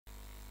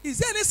Is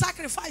there any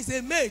sacrifice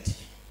they made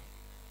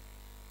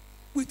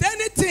with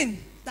anything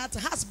that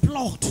has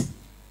blood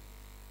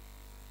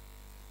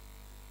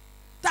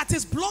that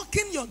is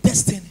blocking your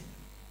destiny?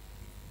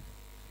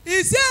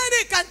 Is there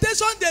any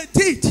incantation they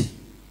did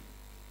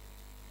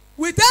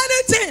with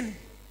anything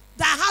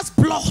that has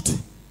blood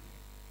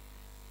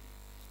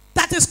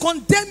that is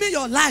condemning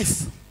your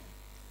life?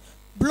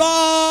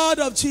 Blood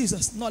of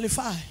Jesus,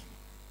 nullify.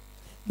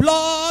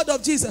 Blood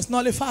of Jesus,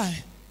 nullify.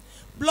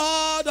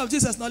 Blood of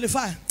Jesus,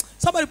 nullify.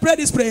 Somebody pray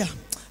this prayer.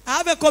 I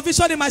have a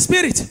conviction in my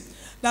spirit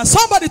that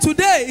somebody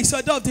today is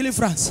your day of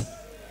deliverance.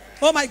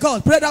 Oh my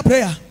God, pray that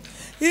prayer.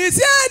 Is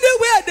there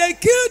anywhere they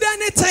killed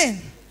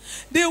anything?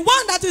 The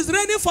one that is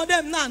reigning for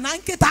them now.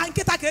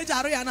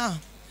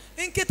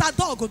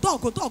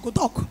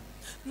 Dog.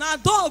 Now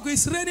dog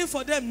is reigning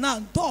for them now.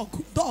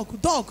 Dog.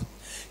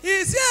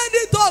 Is there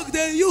any dog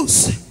they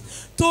use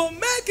to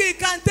make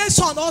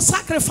incantation or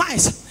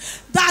sacrifice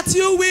that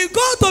you will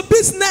go to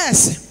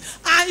business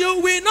and you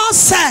will not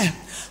sell,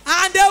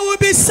 and they will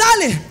be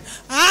selling,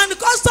 and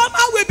customer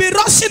will be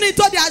rushing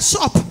into their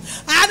shop,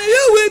 and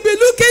you will be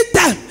looking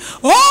them?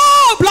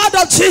 Oh, blood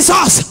of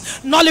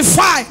Jesus,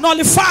 nullify.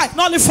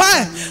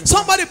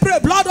 Somebody pray,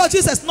 blood of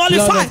Jesus,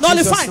 nullify. Blood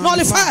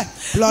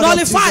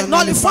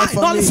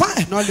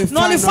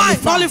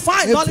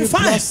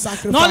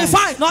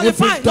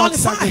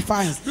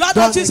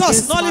of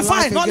Jesus,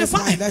 nullify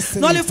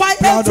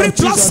every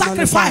blood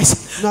sacrifice.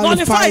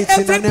 Nullify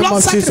every blood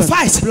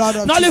sacrifice.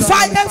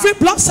 Nullify every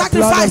blood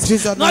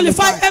sacrifice.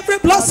 Nullify every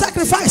blood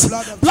sacrifice.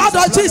 Blood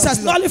of Jesus,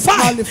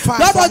 nullify.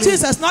 Blood of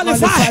Jesus,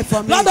 nullify.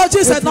 Blood of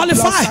Jesus,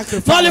 nullify.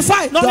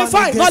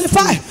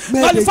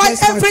 Nullify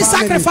every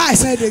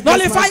sacrifice.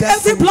 Nullify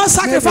every blood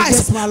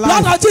sacrifice.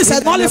 Blood of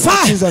Jesus,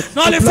 nullify.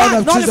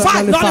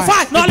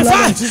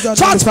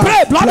 Church,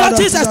 pray. Blood of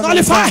Jesus,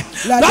 nullify.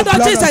 Blood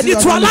of Jesus,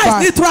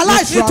 neutralize.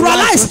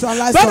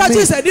 Blood of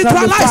Jesus,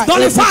 neutralize.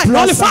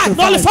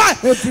 Nullify.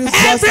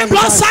 Every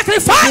blood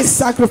sacrifice.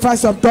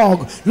 Sacrifice of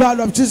dog. Blood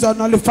of Jesus,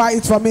 nullify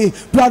it for me.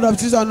 Blood of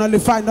Jesus,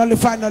 nullify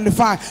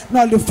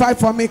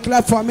for me.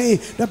 Clap for me.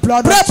 The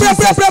blood of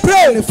Jesus,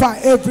 nullify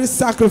every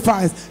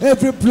sacrifice,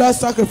 every blood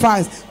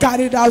sacrifice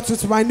carried out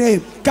with my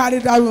name,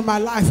 carried out with my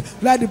life.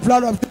 Let the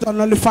blood of Jesus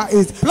nullify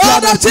it.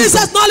 Blood of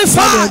Jesus,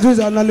 nullify.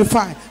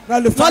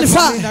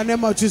 Nullify in the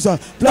name of Jesus.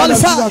 Blood of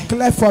Jesus,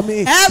 clear for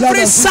me.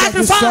 Every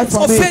sacrifice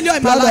of failure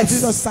in my life.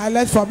 Jesus,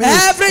 silent for me.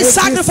 Every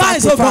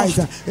sacrifice of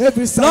God.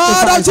 Every sacrifice.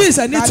 Lord of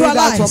Jesus,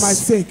 neutralize. For my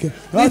sake.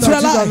 Lord of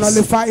Jesus,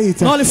 nullify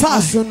it. Nullify.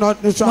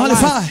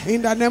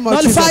 In the name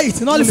of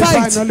Jesus.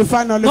 Neutralize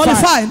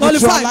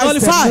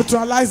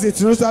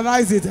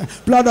it.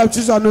 Blood of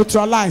Jesus,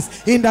 neutralize.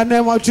 In the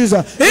name of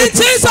Jesus. In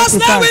Jesus'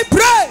 name we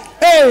pray.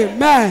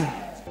 Amen.